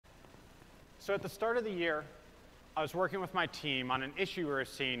So at the start of the year, I was working with my team on an issue we were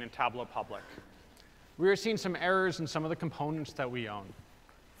seeing in Tableau Public. We were seeing some errors in some of the components that we own.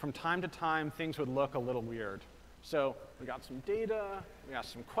 From time to time, things would look a little weird. So we got some data, we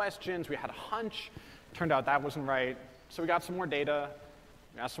asked some questions, we had a hunch. Turned out that wasn't right. So we got some more data,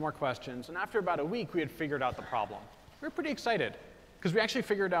 we asked some more questions, and after about a week, we had figured out the problem. We were pretty excited, because we actually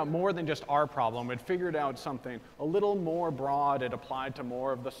figured out more than just our problem. We'd figured out something a little more broad. It applied to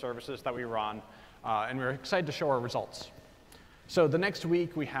more of the services that we run, and we were excited to show our results. So the next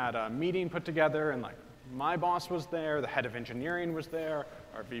week, we had a meeting put together, and my boss was there, the head of engineering was there,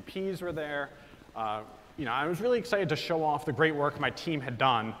 our VPs were there. I was really excited to show off the great work my team had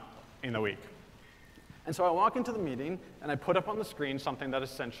done in the week. And so I walk into the meeting, and I put up on the screen something that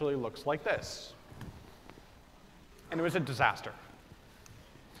essentially looks like this. And it was a disaster.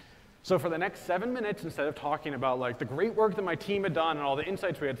 So for the next 7 minutes, instead of talking about the great work that my team had done and all the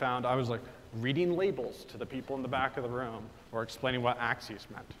insights we had found, I was reading labels to the people in the back of the room or explaining what axes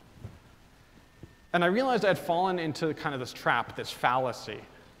meant. And I realized I had fallen into kind of this trap, this fallacy,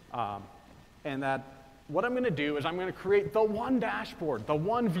 and that what I'm going to do is I'm going to create the one dashboard, the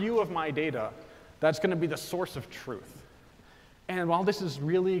one view of my data that's going to be the source of truth. And while this is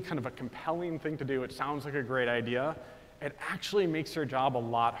really kind of a compelling thing to do, it sounds like a great idea, it actually makes your job a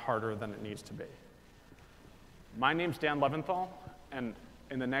lot harder than it needs to be. My name's Dan Leventhal, and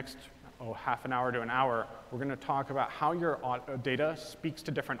in the next half an hour to an hour, we're going to talk about how your data speaks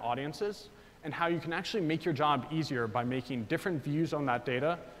to different audiences and how you can actually make your job easier by making different views on that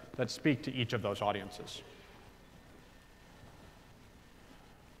data that speak to each of those audiences.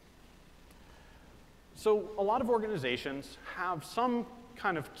 So a lot of organizations have some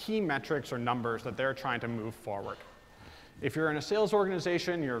kind of key metrics or numbers that they're trying to move forward. If you're in a sales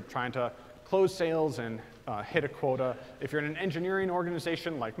organization, you're trying to close sales and hit a quota. If you're in an engineering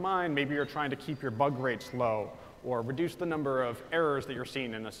organization like mine, maybe you're trying to keep your bug rates low or reduce the number of errors that you're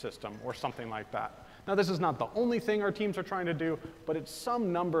seeing in a system or something like that. Now, this is not the only thing our teams are trying to do, but it's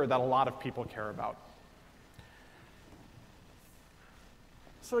some number that a lot of people care about.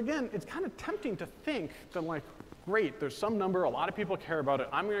 So again, it's kind of tempting to think that great, there's some number, a lot of people care about it.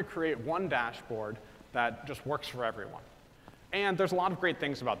 I'm going to create one dashboard that just works for everyone. And there's a lot of great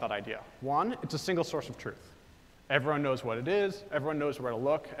things about that idea. One, it's a single source of truth. Everyone knows what it is. Everyone knows where to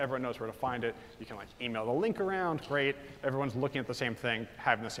look. Everyone knows where to find it. You can email the link around. Great. Everyone's looking at the same thing,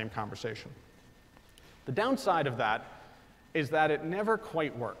 having the same conversation. The downside of that is that it never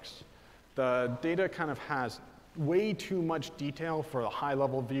quite works. The data kind of has way too much detail for the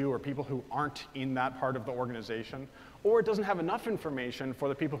high-level view or people who aren't in that part of the organization, or it doesn't have enough information for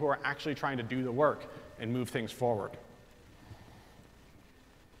the people who are actually trying to do the work and move things forward.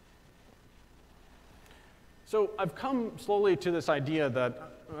 So I've come slowly to this idea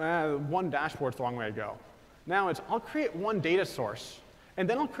that one dashboard's the wrong way to go. Now I'll create one data source, and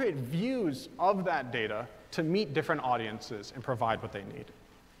then I'll create views of that data to meet different audiences and provide what they need.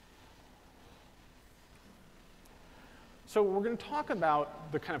 So we're going to talk about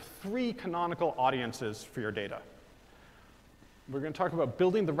the kind of 3 canonical audiences for your data. We're going to talk about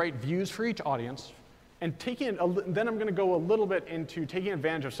building the right views for each audience, and then I'm going to go a little bit into taking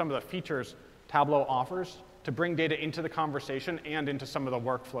advantage of some of the features Tableau offers to bring data into the conversation and into some of the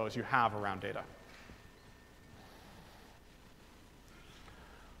workflows you have around data.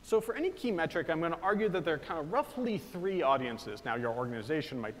 So for any key metric, I'm going to argue that there are kind of roughly 3 audiences. Now, your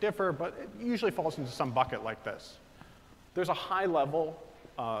organization might differ, but it usually falls into some bucket like this. There's a high-level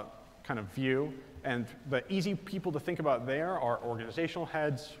kind of view, and the easy people to think about there are organizational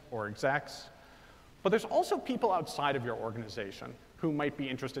heads or execs. But there's also people outside of your organization who might be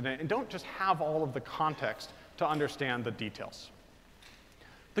interested in it and don't just have all of the context to understand the details.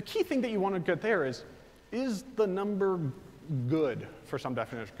 The key thing that you want to get there is the number good for some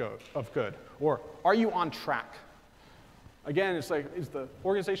definition of good? Or are you on track? Again, it's is the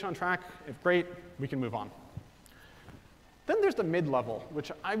organization on track? If great, we can move on. Then there's the mid-level,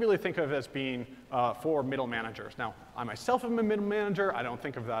 which I really think of as being for middle managers. Now, I myself am a middle manager. I don't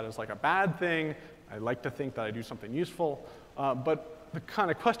think of that as a bad thing. I like to think that I do something useful. But the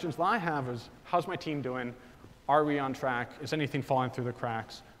kind of questions that I have is, how's my team doing? Are we on track? Is anything falling through the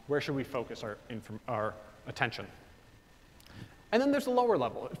cracks? Where should we focus our attention? And then there's the lower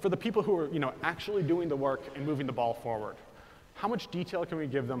level, for the people who are actually doing the work and moving the ball forward. How much detail can we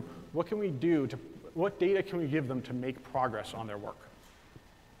give them? What can we do what data can we give them to make progress on their work?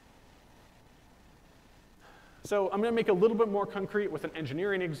 So I'm going to make it a little bit more concrete with an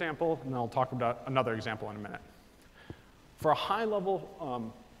engineering example, and then I'll talk about another example in a minute. For a high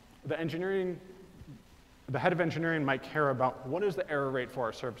level, the engineering The head of engineering might care about what is the error rate for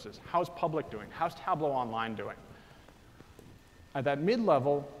our services? How's public doing? How's Tableau Online doing? At that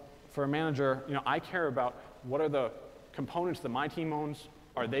mid-level, for a manager, I care about what are the components that my team owns?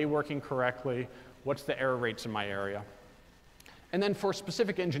 Are they working correctly? What's the error rates in my area? And then for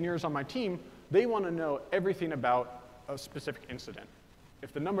specific engineers on my team, they want to know everything about a specific incident.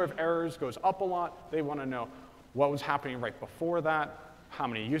 If the number of errors goes up a lot, they want to know what was happening right before that, how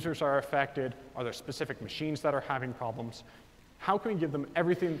many users are affected, are there specific machines that are having problems? How can we give them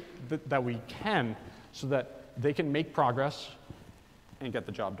everything that we can so that they can make progress and get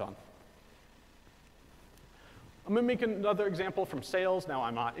the job done? I'm going to make another example from sales. Now,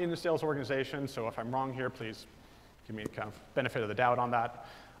 I'm not in the sales organization, so if I'm wrong here, please give me kind of benefit of the doubt on that.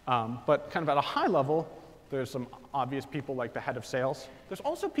 But kind of at a high level, there's some obvious people like the head of sales. There's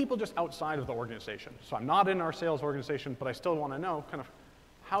also people just outside of the organization. So I'm not in our sales organization, but I still want to know kind of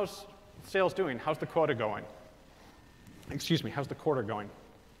how's sales doing? How's the quota going? Excuse me, how's the quarter going?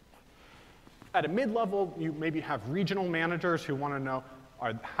 At a mid-level, you maybe have regional managers who want to know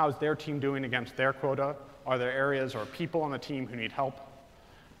how's their team doing against their quota? Are there areas or people on the team who need help?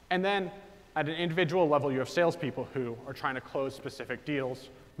 And then at an individual level, you have salespeople who are trying to close specific deals,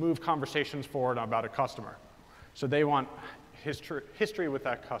 move conversations forward about a customer. So they want history with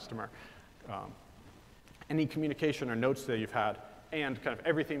that customer, any communication or notes that you've had, and kind of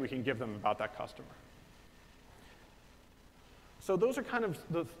everything we can give them about that customer. So those are kind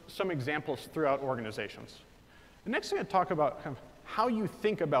of some examples throughout organizations. The next thing I talk about kind of how you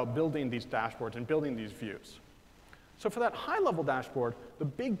think about building these dashboards and building these views. So for that high-level dashboard, the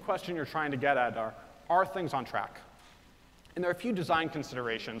big question you're trying to get at are things on track? And there are a few design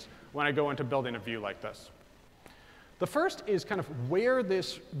considerations when I go into building a view like this. The first is kind of where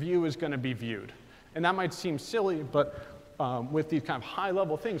this view is going to be viewed. And that might seem silly, but with these kind of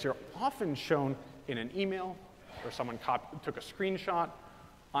high-level things, you're often shown in an email, or someone took a screenshot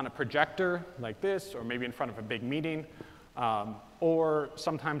on a projector like this, or maybe in front of a big meeting, or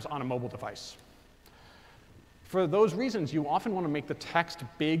sometimes on a mobile device. For those reasons, you often want to make the text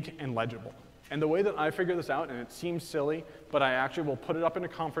big and legible. And the way that I figure this out, and it seems silly, but I actually will put it up in a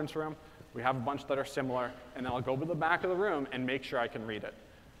conference room. We have a bunch that are similar, and then I'll go to the back of the room and make sure I can read it.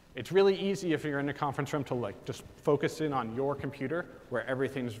 It's really easy if you're in a conference room to just focus in on your computer where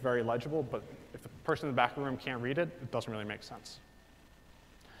everything's very legible, but if the person in the back of the room can't read it, it doesn't really make sense.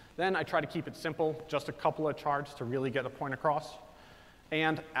 Then I try to keep it simple, just a couple of charts to really get the point across,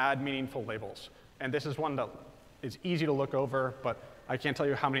 and add meaningful labels. And this is one that is easy to look over, but I can't tell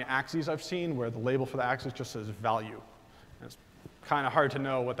you how many axes I've seen where the label for the axis just says value. And it's kind of hard to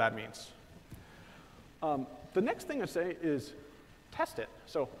know what that means. The next thing I say is test it.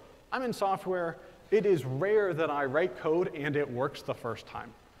 So I'm in software. It is rare that I write code and it works the first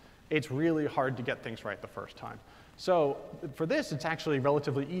time. It's really hard to get things right the first time. So for this, it's actually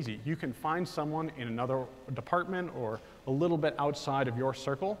relatively easy. You can find someone in another department or a little bit outside of your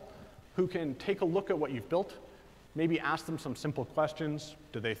circle who can take a look at what you've built, maybe ask them some simple questions.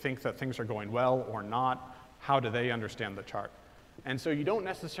 Do they think that things are going well or not? How do they understand the chart? And so you don't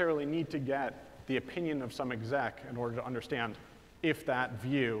necessarily need to get the opinion of some exec in order to understand if that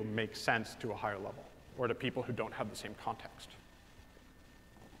view makes sense to a higher level or to people who don't have the same context.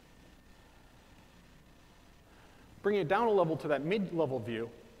 Bringing it down a level to that mid-level view,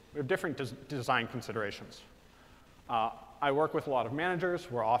 we have different design considerations. I work with a lot of managers.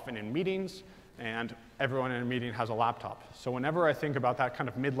 We're often in meetings, and everyone in a meeting has a laptop. So whenever I think about that kind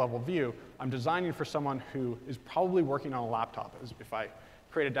of mid-level view, I'm designing for someone who is probably working on a laptop. As if I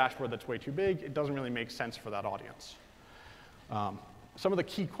create a dashboard that's way too big, it doesn't really make sense for that audience. Some of the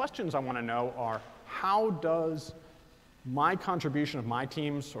key questions I want to know are, how does my contribution of my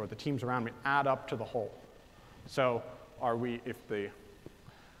teams or the teams around me add up to the whole? So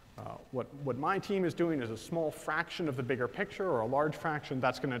what my team is doing is a small fraction of the bigger picture or a large fraction,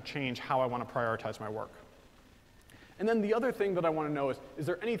 that's going to change how I want to prioritize my work. And then the other thing that I want to know is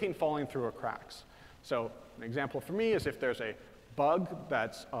there anything falling through the cracks? So an example for me is if there's a bug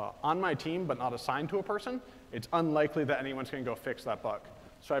that's on my team but not assigned to a person, it's unlikely that anyone's going to go fix that bug.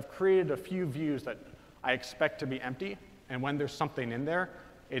 So I've created a few views that I expect to be empty, and when there's something in there,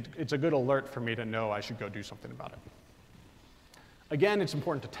 it's a good alert for me to know I should go do something about it. Again, it's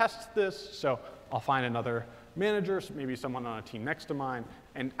important to test this, so I'll find another manager, maybe someone on a team next to mine,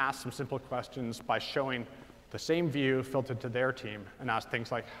 and ask some simple questions by showing the same view filtered to their team, and ask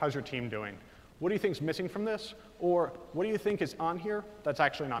things like, how's your team doing? What do you think is missing from this? Or what do you think is on here that's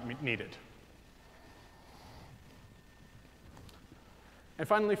actually not needed? And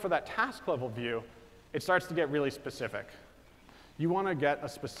finally, for that task level view, it starts to get really specific. You want to get a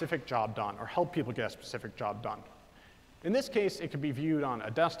specific job done or help people get a specific job done. In this case, it could be viewed on a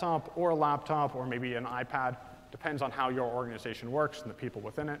desktop or a laptop or maybe an iPad. Depends on how your organization works and the people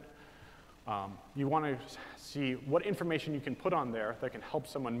within it. You want to see what information you can put on there that can help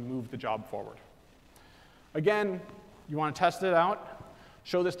someone move the job forward. Again, you want to test it out.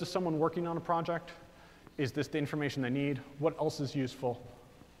 Show this to someone working on a project. Is this the information they need? What else is useful?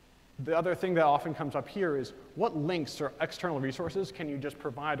 The other thing that often comes up here is what links or external resources can you just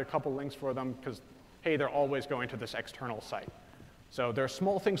provide a couple links for them because, hey, they're always going to this external site. So there are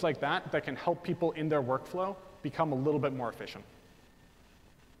small things like that that can help people in their workflow become a little bit more efficient.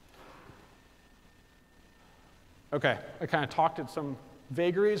 OK, I kind of talked at some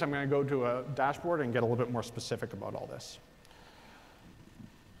vagaries. I'm going to go to a dashboard and get a little bit more specific about all this.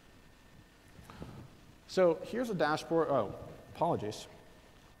 So here's a dashboard. Oh, apologies.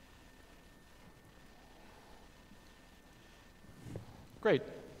 Great.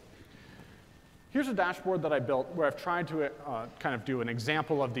 Here's a dashboard that I built where I've tried to kind of do an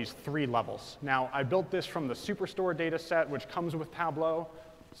example of these 3 levels. Now, I built this from the Superstore data set, which comes with Tableau.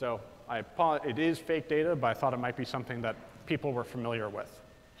 So it is fake data, but I thought it might be something that people were familiar with.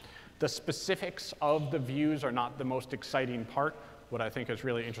 The specifics of the views are not the most exciting part. What I think is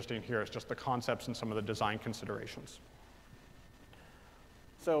really interesting here is just the concepts and some of the design considerations.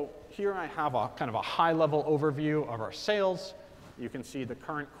 So here I have a kind of a high-level overview of our sales. You can see the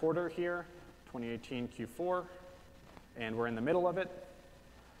current quarter here, 2018 Q4, and we're in the middle of it.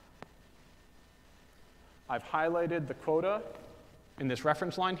 I've highlighted the quota in this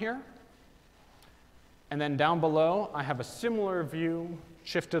reference line here. And then down below, I have a similar view,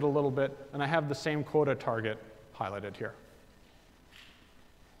 shifted a little bit, and I have the same quota target highlighted here.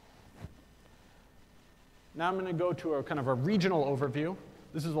 Now I'm going to go to a kind of a regional overview.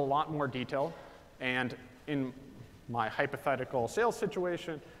 This is a lot more detailed. And in my hypothetical sales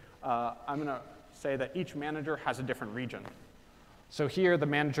situation, I'm going to say that each manager has a different region. So here, the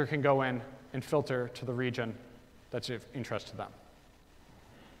manager can go in and filter to the region that's of interest to them.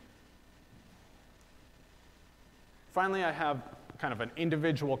 Finally, I have kind of an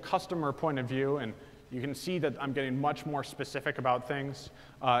individual customer point of view, and you can see that I'm getting much more specific about things.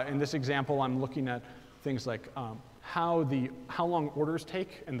 In this example, I'm looking at things like how long orders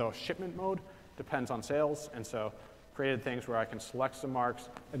take in the shipment mode depends on sales, and so created things where I can select some marks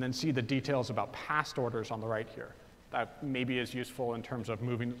and then see the details about past orders on the right here. That maybe is useful in terms of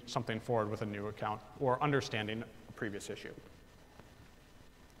moving something forward with a new account or understanding a previous issue.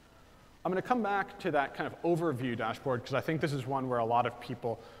 I'm going to come back to that kind of overview dashboard because I think this is one where a lot of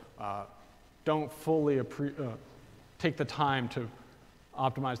people don't fully take the time to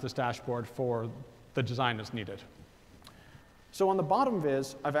optimize this dashboard for the design that's needed. So on the bottom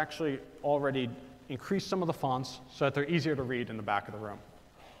viz, I've actually already increased some of the fonts so that they're easier to read in the back of the room.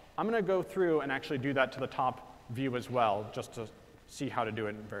 I'm going to go through and actually do that to the top view as well, just to see how to do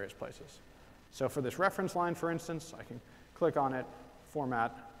it in various places. So for this reference line, for instance, I can click on it,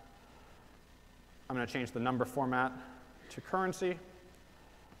 format. I'm going to change the number format to currency,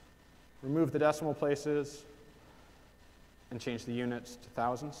 remove the decimal places, and change the units to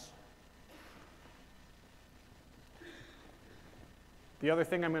thousands. The other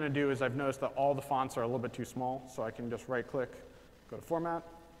thing I'm going to do is I've noticed that all the fonts are a little bit too small, so I can just right-click, go to Format,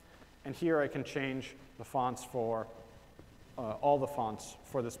 and here I can change the fonts for all the fonts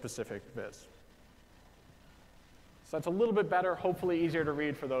for the specific viz. So that's a little bit better, hopefully easier to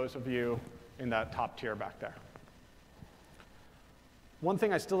read for those of you in that top tier back there. One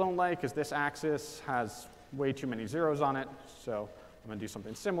thing I still don't like is this axis has way too many zeros on it, so I'm going to do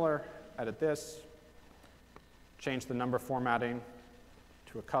something similar, edit this, change the number formatting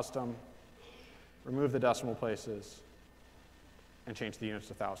to a custom, remove the decimal places, and change the units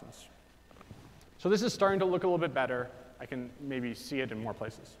to thousands. So this is starting to look a little bit better. I can maybe see it in more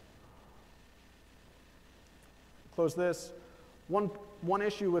places. Close this. One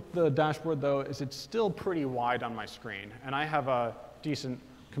issue with the dashboard, though, is it's still pretty wide on my screen. And I have a decent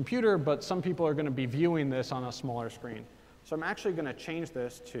computer, but some people are going to be viewing this on a smaller screen. So I'm actually going to change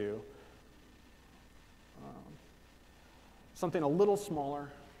this to something a little smaller,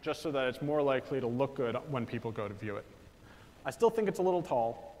 just so that it's more likely to look good when people go to view it. I still think it's a little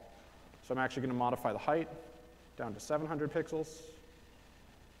tall, so I'm actually going to modify the height down to 700 pixels.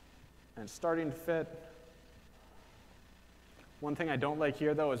 And it's starting to fit. One thing I don't like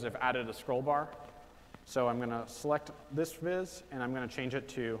here, though, is I've added a scroll bar. So I'm going to select this viz, and I'm going to change it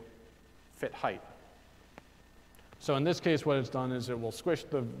to fit height. So in this case, what it's done is it will squish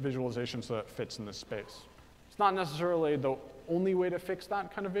the visualization so that it fits in this space. It's not necessarily the only way to fix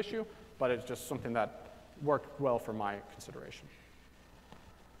that kind of issue, but it's just something that worked well for my consideration.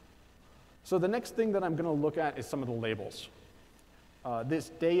 So the next thing that I'm going to look at is some of the labels. This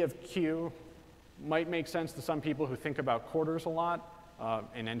day of Q might make sense to some people who think about quarters a lot.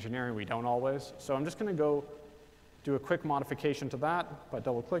 In engineering, we don't always. So I'm just going to go do a quick modification to that by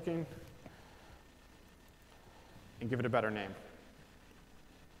double-clicking and give it a better name.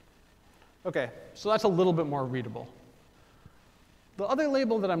 OK, so that's a little bit more readable. The other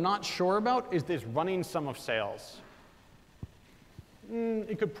label that I'm not sure about is this running sum of sales.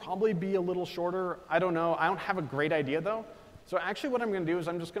 It could probably be a little shorter. I don't know. I don't have a great idea, though. So actually, what I'm going to do is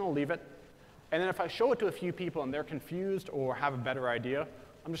I'm just going to leave it. And then if I show it to a few people and they're confused or have a better idea,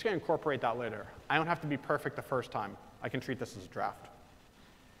 I'm just going to incorporate that later. I don't have to be perfect the first time. I can treat this as a draft.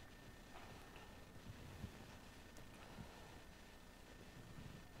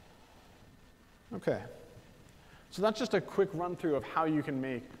 OK. So that's just a quick run-through of how you can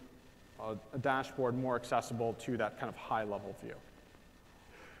make a dashboard more accessible to that kind of high-level view.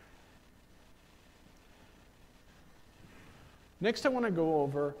 Next, I want to go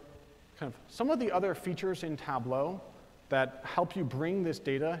over kind of some of the other features in Tableau that help you bring this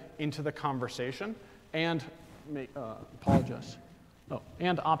data into the conversation and and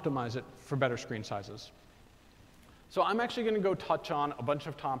optimize it for better screen sizes. So I'm actually going to go touch on a bunch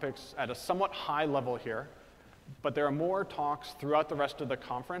of topics at a somewhat high level here, but there are more talks throughout the rest of the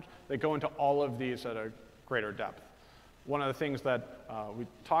conference that go into all of these at a greater depth. One of the things that we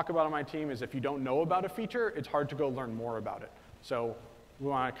talk about on my team is if you don't know about a feature, it's hard to go learn more about it. So we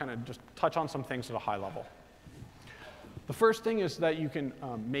want to kind of just touch on some things at a high level. The first thing is that you can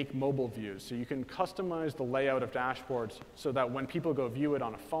make mobile views. So you can customize the layout of dashboards so that when people go view it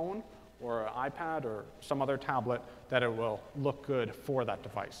on a phone or an iPad or some other tablet, that it will look good for that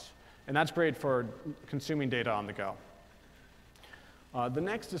device. And that's great for consuming data on the go. The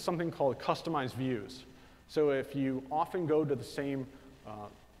next is something called customized views. So if you often go to the same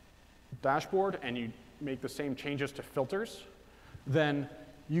dashboard and you make the same changes to filters, then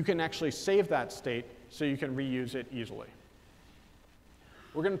you can actually save that state so you can reuse it easily.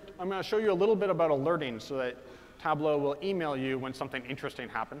 I'm going to show you a little bit about alerting so that Tableau will email you when something interesting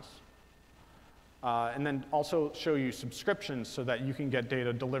happens. And then also show you subscriptions so that you can get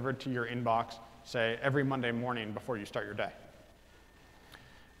data delivered to your inbox, say, every Monday morning before you start your day.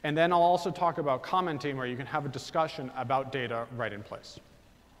 And then I'll also talk about commenting, where you can have a discussion about data right in place.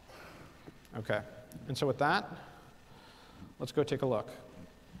 OK. And so with that, let's go take a look.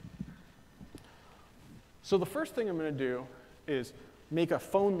 So the first thing I'm going to do is make a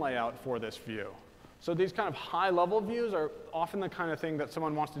phone layout for this view. So these kind of high-level views are often the kind of thing that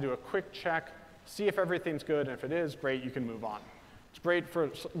someone wants to do a quick check, see if everything's good, and if it is, great, you can move on. It's great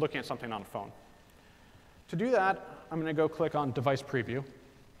for looking at something on a phone. To do that, I'm going to go click on Device Preview.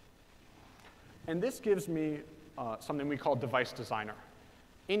 And this gives me something we call Device Designer.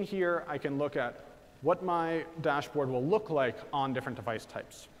 In here, I can look at what my dashboard will look like on different device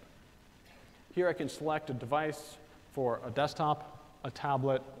types. Here, I can select a device for a desktop, a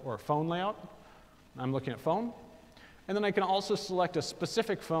tablet, or a phone layout. I'm looking at phone. And then I can also select a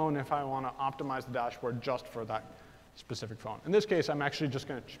specific phone if I want to optimize the dashboard just for that specific phone. In this case, I'm actually just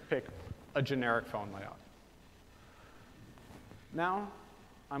going to pick a generic phone layout. Now,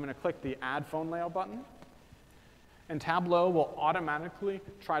 I'm going to click the Add Phone Layout button. And Tableau will automatically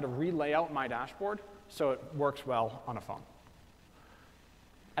try to relay out my dashboard so it works well on a phone.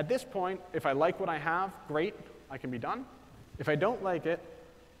 At this point, if I like what I have, great, I can be done. If I don't like it,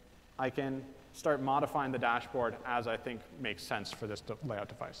 I can start modifying the dashboard as I think makes sense for this layout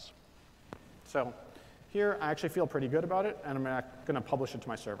device. So here, I actually feel pretty good about it, and I'm going to publish it to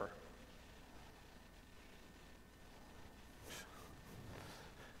my server.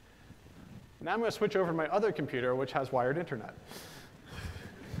 Now I'm going to switch over to my other computer, which has wired internet.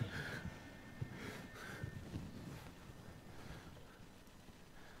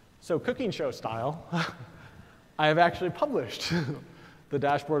 So cooking show style, I have actually published the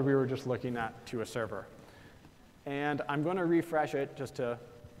dashboard we were just looking at to a server. And I'm going to refresh it just to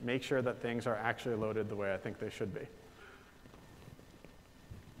make sure that things are actually loaded the way I think they should be.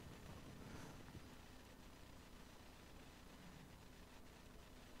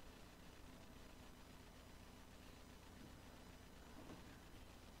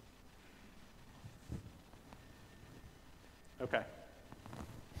 OK.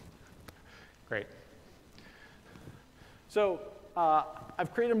 Great. So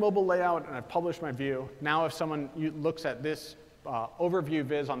I've created a mobile layout, and I've published my view. Now if someone looks at this overview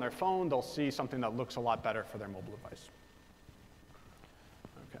viz on their phone, they'll see something that looks a lot better for their mobile device.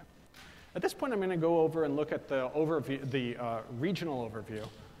 OK. At this point, I'm going to go over and look at the overview, the regional overview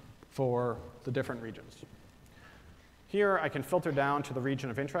for the different regions. Here, I can filter down to the region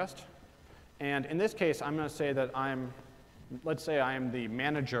of interest. And in this case, I'm going to say that let's say I am the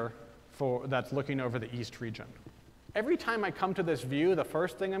manager that's looking over the East region. Every time I come to this view, the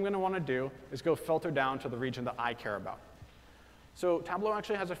first thing I'm going to want to do is go filter down to the region that I care about. So Tableau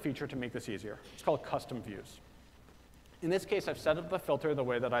actually has a feature to make this easier. It's called custom views. In this case, I've set up the filter the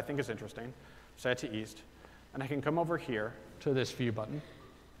way that I think is interesting, set it to East, and I can come over here to this view button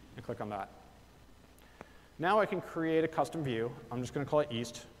and click on that. Now I can create a custom view. I'm just going to call it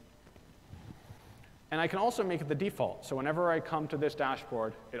East. And I can also make it the default. So whenever I come to this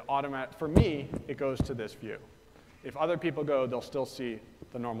dashboard, for me, it goes to this view. If other people go, they'll still see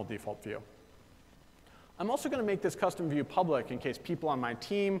the normal default view. I'm also going to make this custom view public in case people on my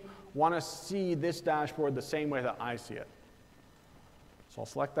team want to see this dashboard the same way that I see it. So I'll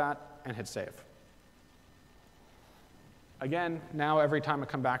select that and hit Save. Again, now every time I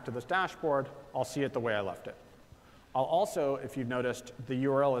come back to this dashboard, I'll see it the way I left it. I'll also, if you've noticed, the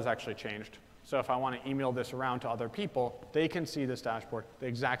URL has actually changed. So if I want to email this around to other people, they can see this dashboard the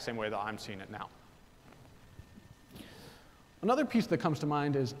exact same way that I'm seeing it now. Another piece that comes to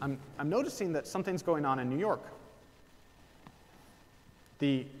mind is I'm noticing that something's going on in New York.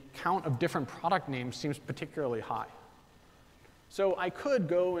 The count of different product names seems particularly high. So I could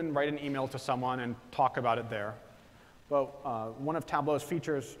go and write an email to someone and talk about it there. But one of Tableau's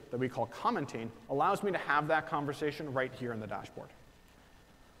features that we call commenting allows me to have that conversation right here in the dashboard.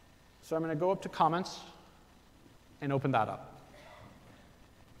 So I'm going to go up to Comments and open that up.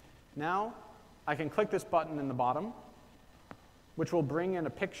 Now I can click this button in the bottom, which will bring in a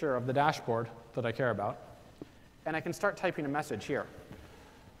picture of the dashboard that I care about. And I can start typing a message here.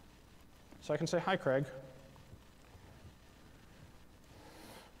 So I can say, "Hi, Craig.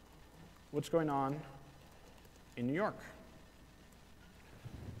 What's going on in New York?"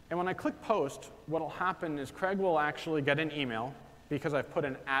 And when I click Post, what will happen is Craig will actually get an email because I've put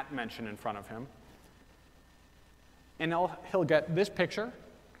an @ mention in front of him. And he'll get this picture,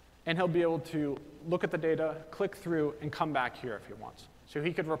 and he'll be able to look at the data, click through, and come back here if he wants. So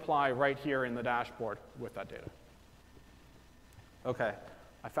he could reply right here in the dashboard with that data. OK,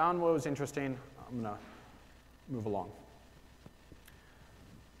 I found what was interesting. I'm going to move along.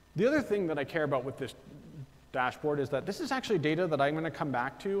 The other thing that I care about with this dashboard is that this is actually data that I'm going to come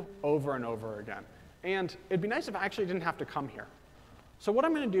back to over and over again. And it'd be nice if I actually didn't have to come here. So what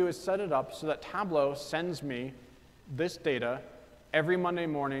I'm going to do is set it up so that Tableau sends me this data every Monday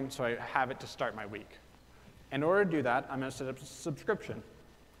morning so I have it to start my week. In order to do that, I'm going to set up a subscription.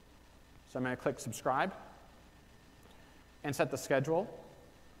 So I'm going to click Subscribe and set the schedule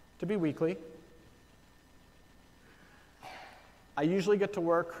to be weekly. I usually get to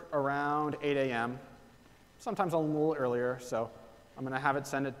work around 8 a.m., sometimes a little earlier, so I'm going to have it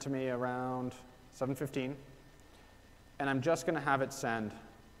send it to me around 7:15. And I'm just going to have it send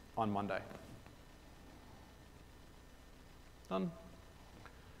on Monday. Done.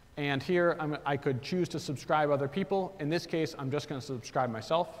 And here, I could choose to subscribe other people. In this case, I'm just going to subscribe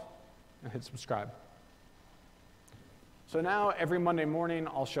myself and hit Subscribe. So now, every Monday morning,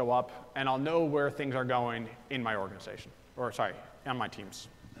 I'll show up, and I'll know where things are going in my organization, or sorry, on my teams.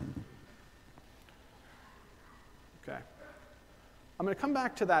 OK. I'm going to come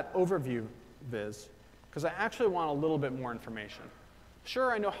back to that overview viz, because I actually want a little bit more information.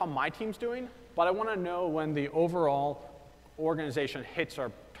 Sure, I know how my team's doing, but I want to know when the overall organization hits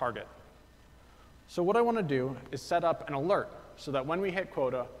our target. So what I want to do is set up an alert so that when we hit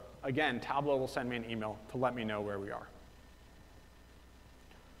quota, again, Tableau will send me an email to let me know where we are.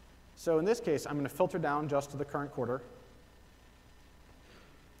 So in this case, I'm going to filter down just to the current quarter,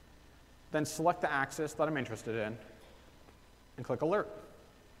 then select the axis that I'm interested in, and click Alert.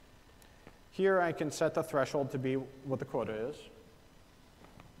 Here, I can set the threshold to be what the quota is,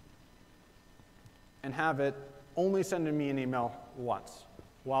 and have it only send me an email once.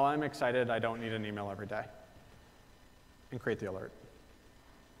 While I'm excited, I don't need an email every day, and create the alert.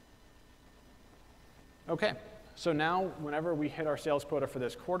 OK, so now whenever we hit our sales quota for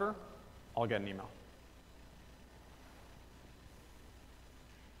this quarter, I'll get an email.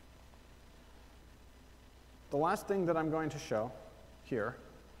 The last thing that I'm going to show here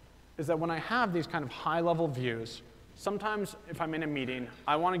is that when I have these kind of high-level views, sometimes if I'm in a meeting,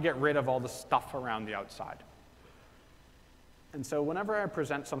 I want to get rid of all the stuff around the outside. And so whenever I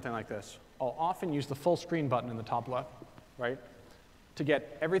present something like this, I'll often use the full screen button in the top left, right, to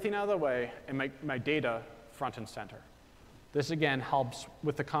get everything out of the way and make my data front and center. This, again, helps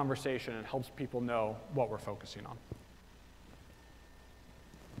with the conversation and helps people know what we're focusing on.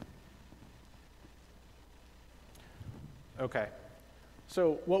 OK,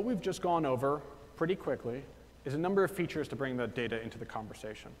 so what we've just gone over pretty quickly is a number of features to bring the data into the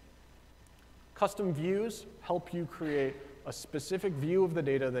conversation. Custom views help you create a specific view of the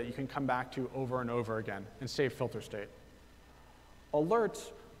data that you can come back to over and over again and save filter state. Alerts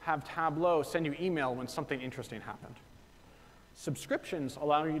have Tableau send you email when something interesting happened. Subscriptions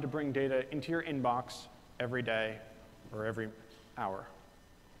allow you to bring data into your inbox every day or every hour.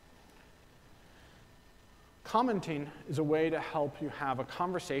 Commenting is a way to help you have a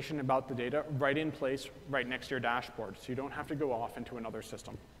conversation about the data right in place, right next to your dashboard, so you don't have to go off into another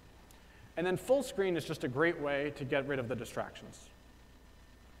system. And then full screen is just a great way to get rid of the distractions.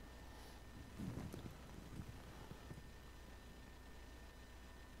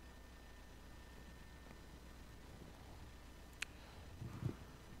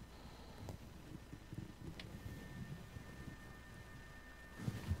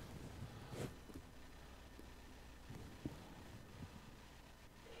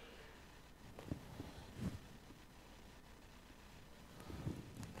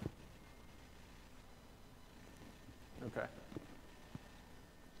 Okay.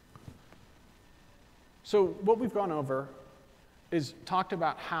 So what we've gone over is talked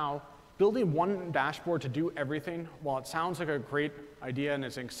about how building one dashboard to do everything, while it sounds like a great idea and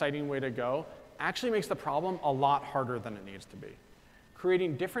is an exciting way to go, actually makes the problem a lot harder than it needs to be.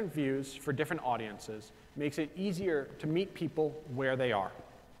 Creating different views for different audiences makes it easier to meet people where they are.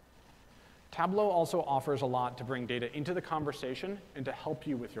 Tableau also offers a lot to bring data into the conversation and to help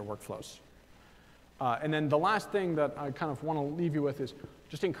you with your workflows. And then the last thing that I kind of want to leave you with is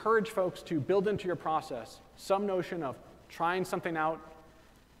just encourage folks to build into your process some notion of trying something out,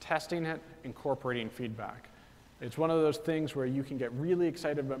 testing it, incorporating feedback. It's one of those things where you can get really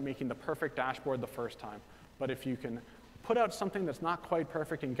excited about making the perfect dashboard the first time. But if you can put out something that's not quite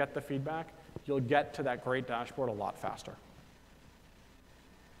perfect and get the feedback, you'll get to that great dashboard a lot faster.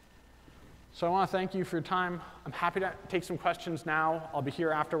 So I want to thank you for your time. I'm happy to take some questions now. I'll be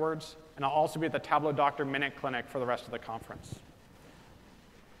here afterwards. And I'll also be at the Tableau Doctor Minute Clinic for the rest of the conference.